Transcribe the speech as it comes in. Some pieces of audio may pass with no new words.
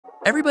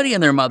Everybody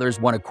and their mothers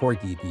want a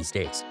corgi these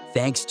days.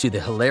 Thanks to the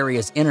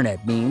hilarious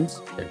internet memes,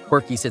 their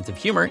quirky sense of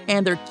humor,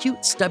 and their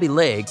cute stubby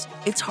legs,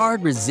 it's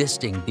hard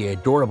resisting the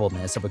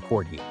adorableness of a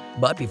corgi.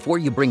 But before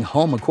you bring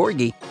home a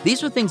corgi,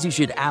 these are things you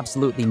should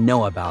absolutely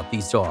know about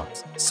these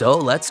dogs. So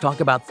let's talk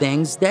about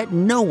things that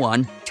no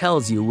one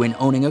tells you when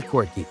owning a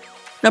corgi.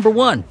 Number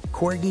 1.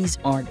 Corgis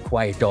aren't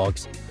quiet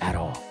dogs at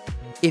all.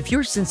 If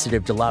you're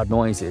sensitive to loud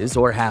noises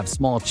or have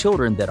small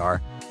children that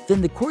are,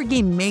 then the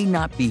corgi may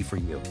not be for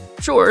you.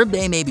 Sure,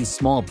 they may be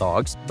small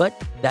dogs,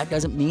 but that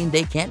doesn't mean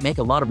they can't make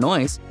a lot of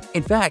noise.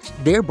 In fact,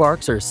 their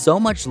barks are so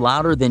much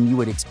louder than you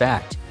would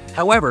expect.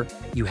 However,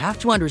 you have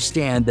to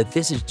understand that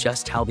this is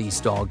just how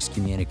these dogs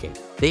communicate.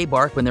 They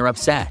bark when they're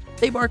upset,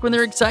 they bark when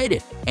they're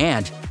excited,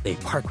 and they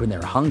bark when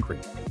they're hungry.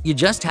 You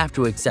just have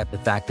to accept the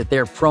fact that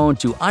they're prone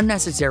to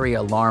unnecessary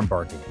alarm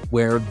barking,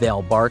 where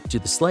they'll bark to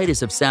the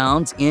slightest of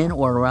sounds in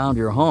or around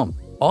your home.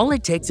 All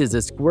it takes is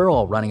a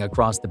squirrel running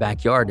across the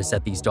backyard to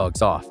set these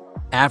dogs off.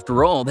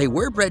 After all, they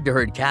were bred to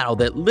herd cattle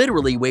that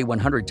literally weigh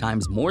 100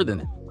 times more than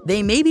them.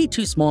 They may be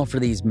too small for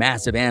these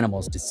massive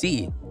animals to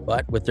see,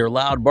 but with their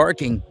loud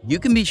barking, you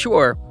can be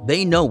sure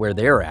they know where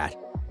they're at.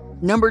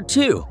 Number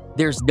 2.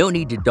 There's no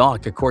need to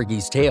dock a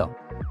corgi's tail.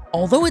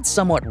 Although it's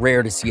somewhat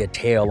rare to see a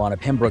tail on a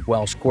Pembroke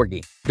Welsh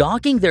corgi,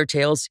 docking their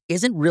tails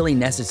isn't really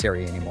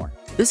necessary anymore.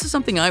 This is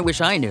something I wish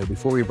I knew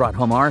before we brought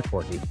home our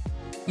corgi.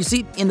 You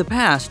see, in the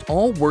past,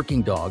 all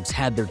working dogs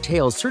had their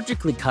tails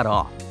surgically cut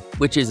off,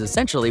 which is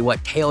essentially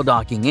what tail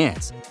docking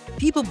is.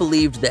 People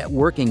believed that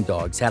working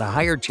dogs had a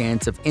higher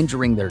chance of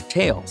injuring their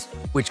tails,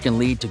 which can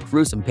lead to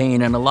gruesome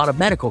pain and a lot of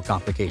medical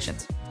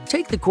complications.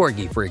 Take the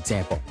corgi, for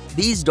example.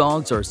 These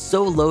dogs are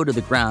so low to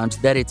the ground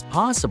that it's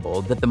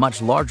possible that the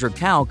much larger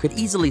cow could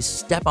easily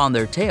step on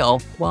their tail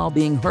while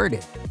being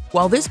herded.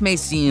 While this may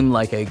seem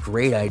like a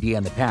great idea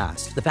in the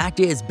past, the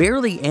fact is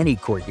barely any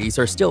corgis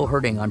are still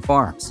herding on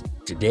farms.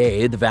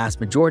 Today, the vast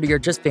majority are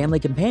just family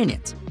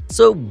companions.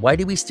 So why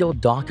do we still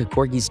dock a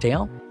corgi's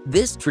tail?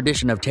 This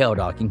tradition of tail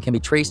docking can be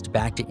traced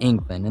back to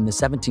England in the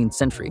 17th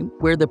century,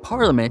 where the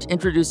Parliament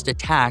introduced a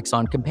tax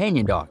on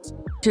companion dogs.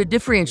 To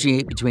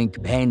differentiate between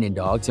companion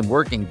dogs and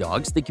working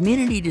dogs, the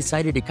community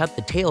decided to cut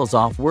the tails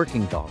off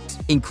working dogs,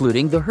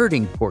 including the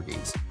herding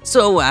corgis.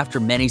 So after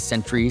many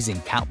centuries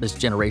and countless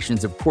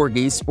generations of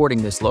corgis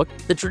sporting this look,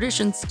 the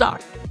tradition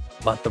stuck.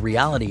 But the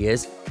reality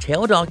is,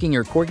 tail docking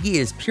your corgi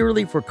is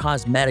purely for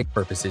cosmetic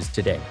purposes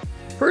today.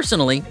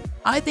 Personally,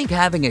 I think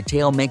having a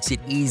tail makes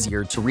it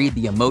easier to read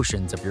the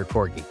emotions of your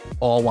corgi,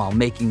 all while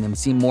making them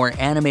seem more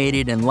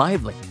animated and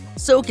lively.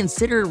 So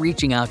consider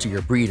reaching out to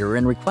your breeder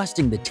and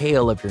requesting the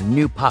tail of your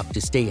new pup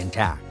to stay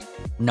intact.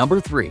 Number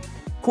 3.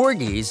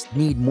 Corgis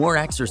need more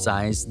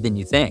exercise than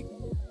you think.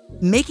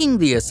 Making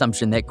the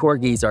assumption that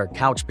corgis are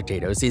couch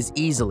potatoes is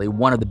easily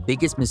one of the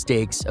biggest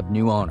mistakes of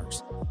new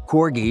owners.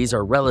 Corgis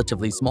are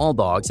relatively small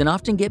dogs and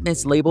often get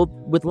mislabeled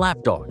with lap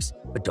dogs.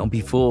 But don't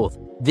be fooled.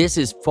 This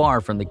is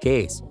far from the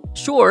case.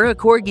 Sure, a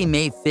corgi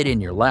may fit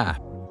in your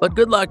lap, but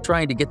good luck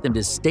trying to get them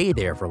to stay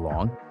there for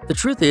long. The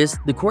truth is,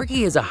 the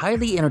corgi is a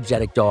highly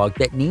energetic dog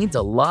that needs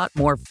a lot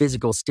more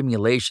physical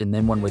stimulation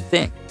than one would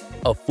think.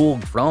 A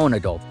full-grown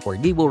adult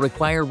corgi will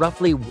require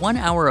roughly 1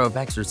 hour of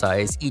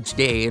exercise each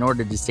day in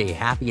order to stay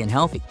happy and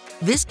healthy.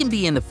 This can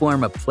be in the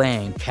form of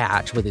playing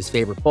catch with his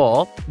favorite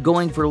ball,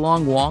 going for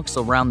long walks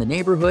around the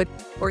neighborhood,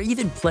 or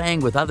even playing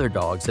with other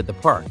dogs at the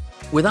park.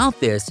 Without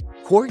this,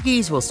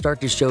 corgis will start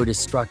to show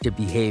destructive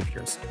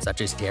behaviors,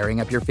 such as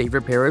tearing up your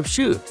favorite pair of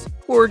shoes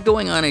or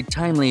going on a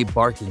timely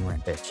barking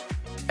rampage.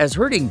 As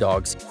herding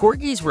dogs,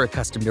 corgis were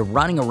accustomed to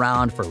running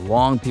around for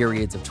long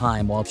periods of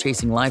time while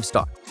chasing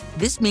livestock.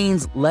 This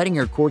means letting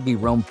your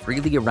corgi roam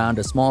freely around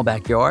a small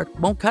backyard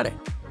won't cut it.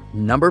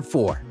 Number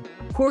 4.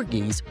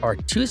 Corgis are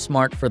too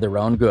smart for their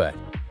own good.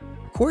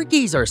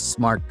 Corgis are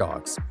smart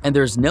dogs, and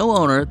there's no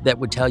owner that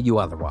would tell you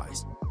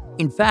otherwise.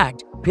 In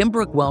fact,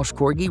 Pembroke Welsh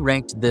Corgi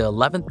ranked the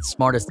 11th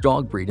smartest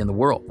dog breed in the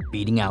world,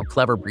 beating out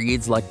clever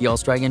breeds like the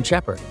Australian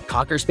Shepherd,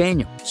 Cocker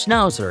Spaniel,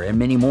 Schnauzer, and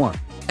many more.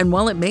 And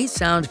while it may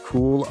sound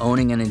cool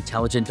owning an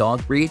intelligent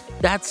dog breed,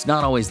 that's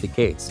not always the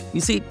case.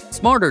 You see,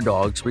 smarter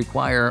dogs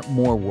require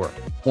more work.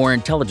 More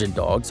intelligent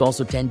dogs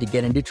also tend to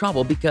get into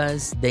trouble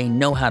because they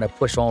know how to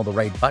push all the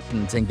right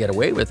buttons and get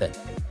away with it.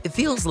 It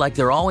feels like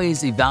they're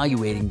always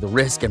evaluating the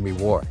risk and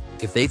reward.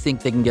 If they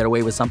think they can get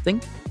away with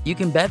something, you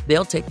can bet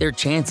they'll take their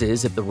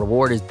chances if the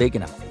reward is big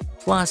enough.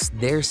 Plus,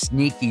 they're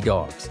sneaky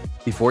dogs.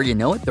 Before you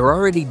know it, they're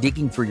already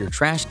digging through your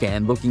trash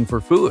can looking for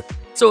food.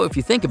 So if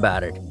you think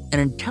about it, an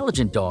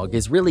intelligent dog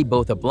is really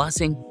both a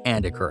blessing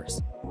and a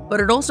curse. But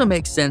it also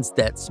makes sense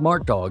that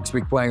smart dogs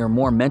require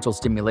more mental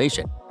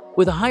stimulation.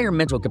 With a higher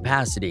mental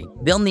capacity,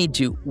 they'll need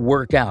to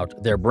work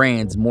out their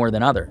brains more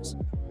than others.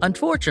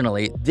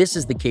 Unfortunately, this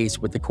is the case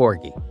with the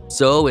corgi.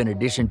 So in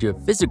addition to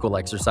physical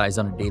exercise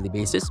on a daily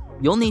basis,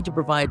 you'll need to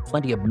provide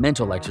plenty of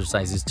mental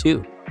exercises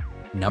too.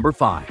 Number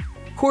 5.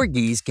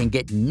 Corgis can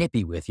get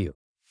nippy with you.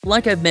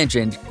 Like I've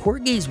mentioned,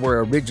 corgis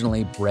were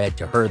originally bred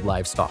to herd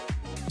livestock.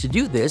 To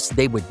do this,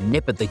 they would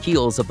nip at the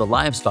heels of the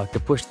livestock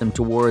to push them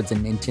towards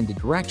an intended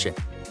direction.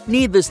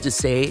 Needless to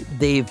say,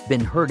 they've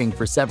been herding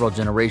for several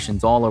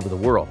generations all over the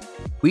world.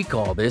 We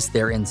call this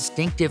their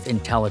instinctive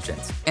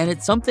intelligence, and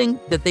it's something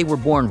that they were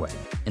born with.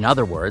 In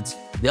other words,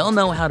 they'll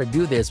know how to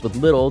do this with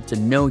little to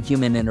no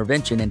human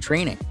intervention and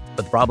training.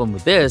 But the problem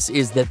with this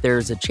is that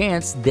there's a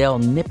chance they'll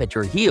nip at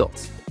your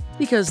heels.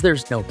 Because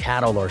there's no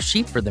cattle or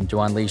sheep for them to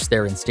unleash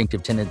their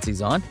instinctive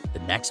tendencies on, the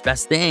next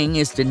best thing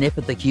is to nip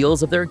at the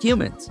heels of their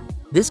humans.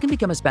 This can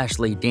become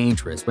especially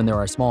dangerous when there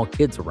are small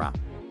kids around.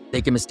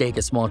 They can mistake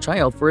a small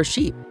child for a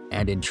sheep,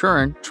 and in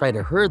turn, try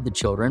to herd the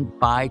children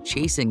by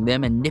chasing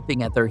them and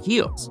nipping at their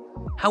heels.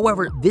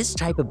 However, this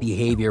type of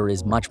behavior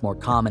is much more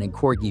common in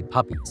Corgi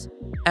puppies.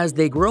 As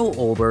they grow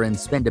older and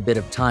spend a bit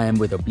of time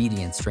with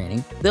obedience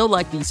training, they'll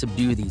likely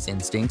subdue these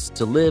instincts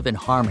to live in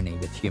harmony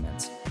with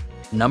humans.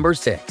 Number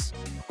 6.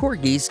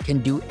 Corgis can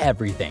do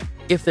everything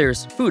if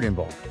there's food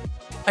involved.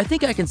 I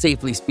think I can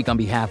safely speak on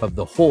behalf of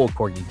the whole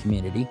Corgi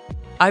community.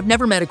 I've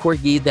never met a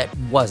Corgi that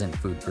wasn't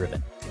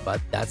food-driven. But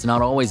that's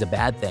not always a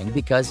bad thing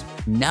because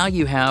now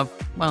you have,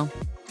 well,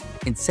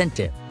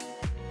 incentive.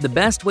 The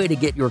best way to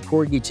get your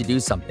Corgi to do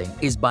something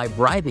is by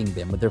bribing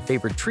them with their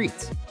favorite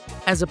treats.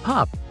 As a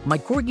pup, my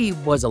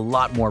Corgi was a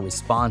lot more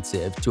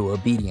responsive to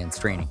obedience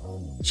training.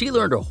 She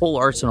learned a whole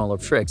arsenal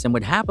of tricks and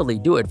would happily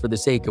do it for the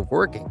sake of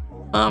working.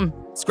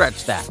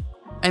 Scratch that.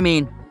 I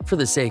mean, for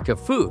the sake of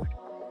food.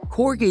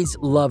 Corgis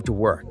love to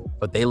work,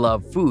 but they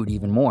love food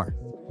even more.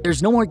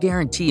 There's no more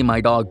guarantee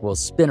my dog will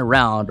spin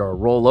around or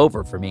roll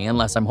over for me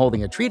unless I'm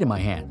holding a treat in my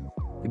hand.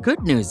 The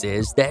good news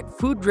is that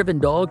food-driven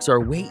dogs are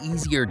way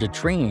easier to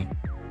train.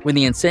 When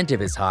the incentive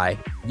is high,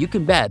 you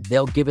can bet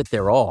they'll give it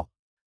their all.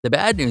 The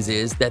bad news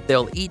is that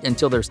they'll eat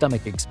until their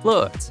stomach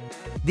explodes.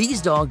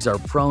 These dogs are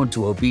prone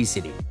to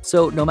obesity,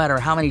 so no matter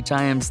how many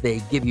times they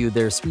give you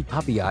their sweet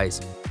puppy eyes,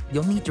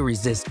 you'll need to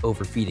resist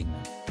overfeeding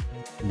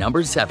them.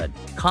 Number 7.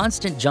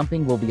 Constant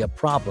jumping will be a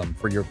problem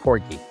for your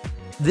Corgi.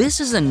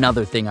 This is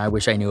another thing I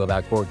wish I knew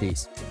about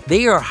Corgis.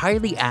 They are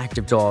highly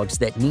active dogs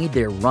that need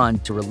their run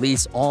to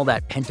release all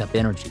that pent-up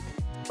energy.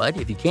 But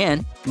if you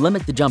can,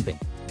 limit the jumping.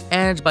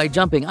 And by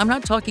jumping, I'm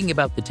not talking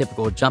about the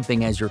typical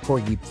jumping as your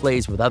Corgi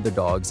plays with other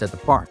dogs at the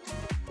park.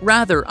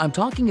 Rather, I'm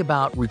talking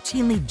about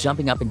routinely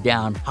jumping up and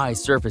down high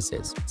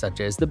surfaces, such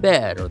as the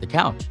bed or the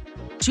couch.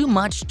 Too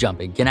much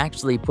jumping can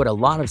actually put a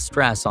lot of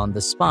stress on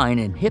the spine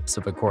and hips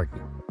of a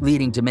Corgi,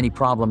 leading to many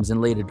problems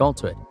in late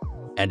adulthood.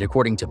 And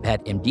according to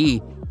Pet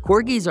MD,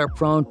 Corgis are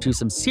prone to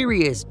some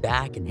serious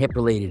back and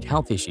hip-related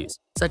health issues,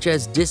 such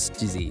as disc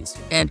disease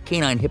and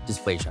canine hip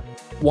dysplasia.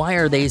 Why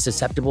are they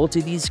susceptible to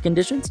these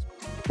conditions?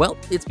 Well,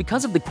 it's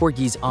because of the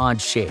Corgi's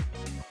odd shape.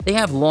 They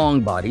have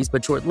long bodies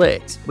but short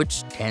legs,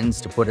 which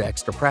tends to put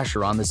extra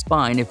pressure on the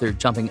spine if they're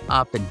jumping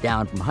up and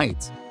down from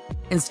heights.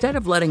 Instead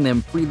of letting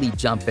them freely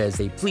jump as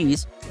they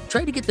please,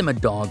 try to get them a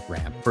dog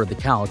ramp for the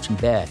couch and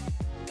bed.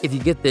 If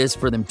you get this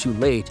for them too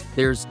late,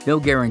 there's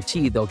no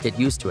guarantee they'll get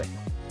used to it.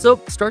 So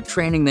start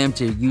training them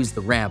to use the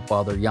ramp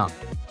while they're young.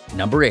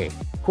 Number 8.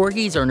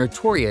 Corgis are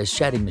notorious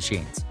shedding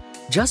machines.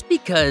 Just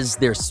because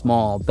they're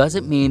small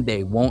doesn't mean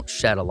they won't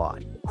shed a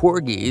lot.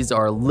 Corgis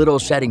are little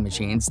shedding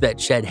machines that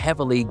shed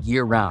heavily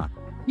year-round.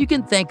 You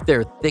can thank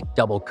their thick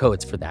double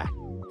coats for that.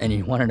 And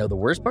you want to know the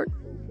worst part?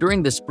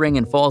 During the spring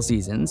and fall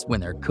seasons, when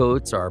their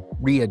coats are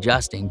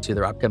readjusting to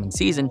their upcoming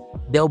season,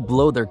 they'll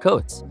blow their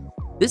coats.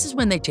 This is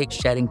when they take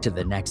shedding to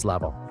the next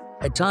level.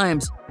 At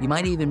times, you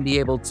might even be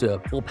able to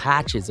pull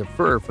patches of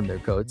fur from their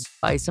coats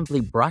by simply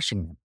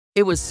brushing them.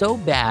 It was so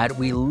bad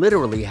we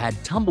literally had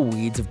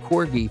tumbleweeds of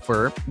Corgi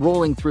fur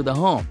rolling through the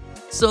home.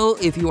 So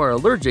if you are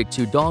allergic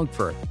to dog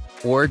fur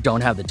or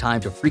don't have the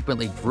time to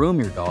frequently groom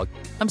your dog,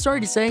 I'm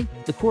sorry to say,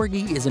 the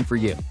Corgi isn't for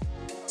you.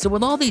 So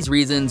with all these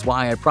reasons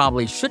why I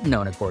probably shouldn't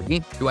own a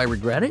Corgi, do I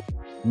regret it?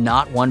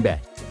 Not one bit.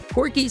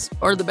 Corgis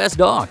are the best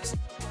dogs.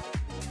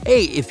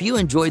 Hey, if you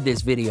enjoyed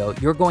this video,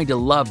 you're going to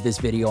love this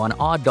video on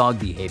odd dog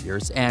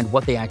behaviors and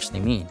what they actually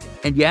mean.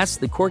 And yes,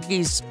 the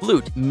Corgi's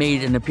sploot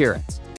made an appearance.